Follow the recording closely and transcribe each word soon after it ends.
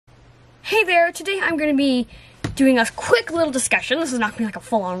Hey there, today I'm going to be doing a quick little discussion. This is not going to be like a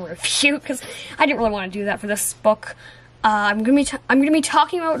full-on review, because I didn't really want to do that for this book. I'm going to be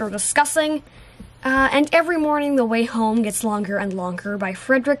talking about or discussing And Every Morning the Way Home Gets Longer and Longer by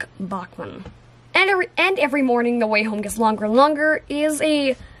Fredrik Backman. And Every Morning the Way Home Gets Longer and Longer is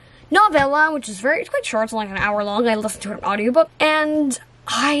a novella, which is it's quite short, it's only like an hour long. I listened to it on audiobook, and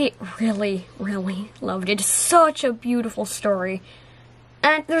I really, really loved it. It's such a beautiful story.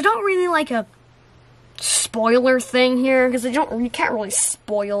 And there's not really like a spoiler thing here, because you can't really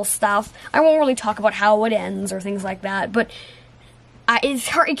spoil stuff. I won't really talk about how it ends or things like that, but it's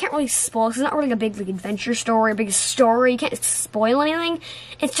hard. You can't really spoil, because it's not really a big adventure story, a big story. You can't spoil anything.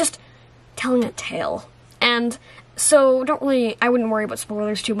 It's just telling a tale. And so I wouldn't worry about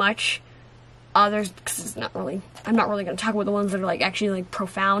spoilers too much. Because it's not really, I'm not really going to talk about the ones that are actually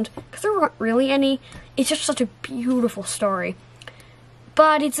profound, because there weren't really any. It's just such a beautiful story.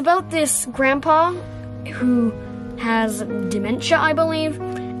 But it's about this grandpa who has dementia, I believe,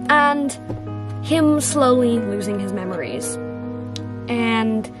 and him slowly losing his memories.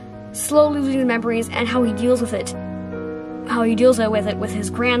 And slowly losing the memories, and how he deals with it. How he deals with it with his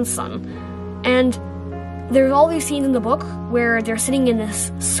grandson. And there's all these scenes in the book where they're sitting in this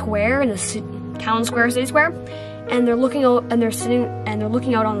square, in this town square, city square, and they're looking out, and they're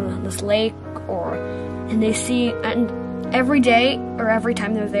looking out on this lake, and they see, and every day, or every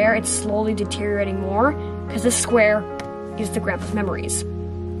time they're there, it's slowly deteriorating more, because this square is the grandpa's memories.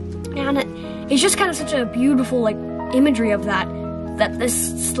 And it's just kind of such a beautiful, imagery of that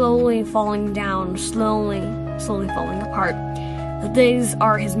this slowly falling down, slowly falling apart. That these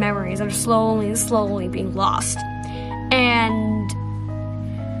are his memories that are slowly being lost. And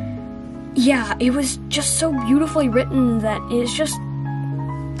yeah, it was just so beautifully written that it's just,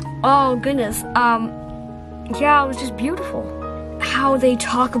 oh goodness, yeah, it was just beautiful how they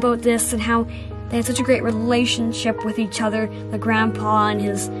talk about this and how they had such a great relationship with each other, the grandpa and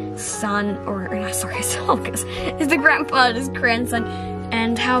his son, his son, because it's the grandpa and his grandson,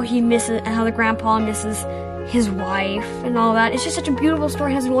 and how the grandpa misses his wife and all that. It's just such a beautiful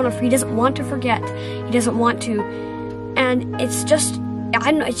story. He doesn't want to forget. He doesn't want to, and it's just,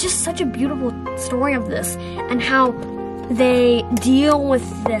 I don't know, it's just such a beautiful story of this, and how they deal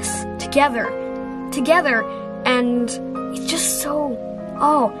with this together, and it's just so,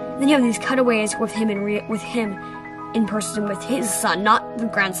 then you have these cutaways with him in person with his son, not the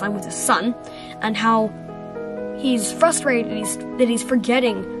grandson, with his son, and how he's frustrated that he's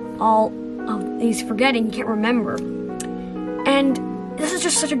forgetting, he can't remember. And this is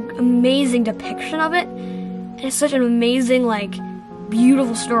just such an amazing depiction of it. It's such an amazing,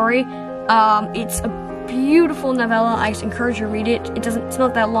 beautiful story. It's a beautiful novella. I encourage you to read it. It's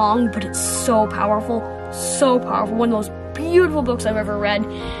not that long, but it's so powerful. So powerful. One of the most beautiful books I've ever read,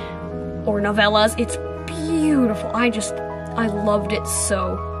 or novellas. It's beautiful. I loved it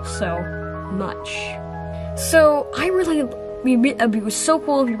so much. So it was so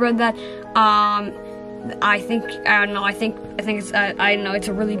cool if you read that. It's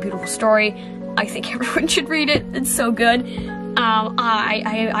a really beautiful story. I think everyone should read it. It's so good.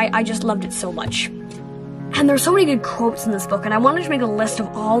 I just loved it so much. And there's so many good quotes in this book, and I wanted to make a list of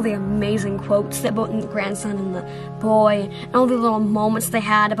all the amazing quotes that both the grandson and the boy, and all the little moments they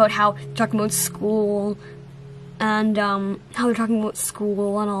had about how they're talking about school, and how they're talking about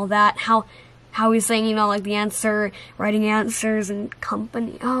school and all that, how he's saying, writing answers and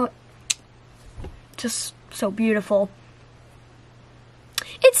company. Oh, just so beautiful.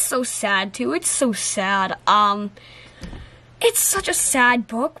 It's so sad too. It's so sad. It's such a sad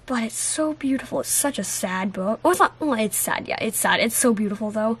book, but it's so beautiful. It's such a sad book. Well, it's not. Well, it's sad. Yeah, it's sad. It's so beautiful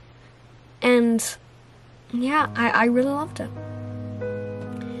though, and yeah, I really loved it.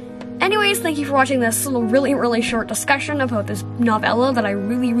 Anyways, thank you for watching this little really short discussion about this novella that I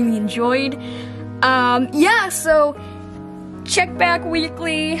really enjoyed. Yeah, so check back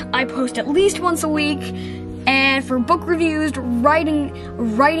weekly. I post at least once a week. And for book reviews, writing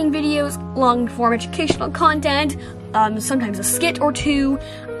videos, long-form educational content, sometimes a skit or two.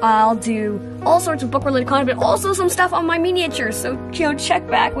 I'll do all sorts of book-related content, but also some stuff on my miniatures. So, check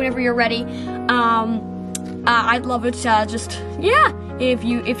back whenever you're ready. I'd love it, if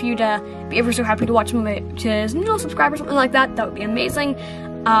you'd be ever so happy to watch me, to subscribe or something like that. That would be amazing.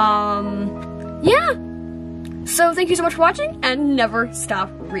 Yeah. So thank you so much for watching, and never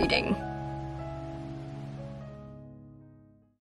stop reading.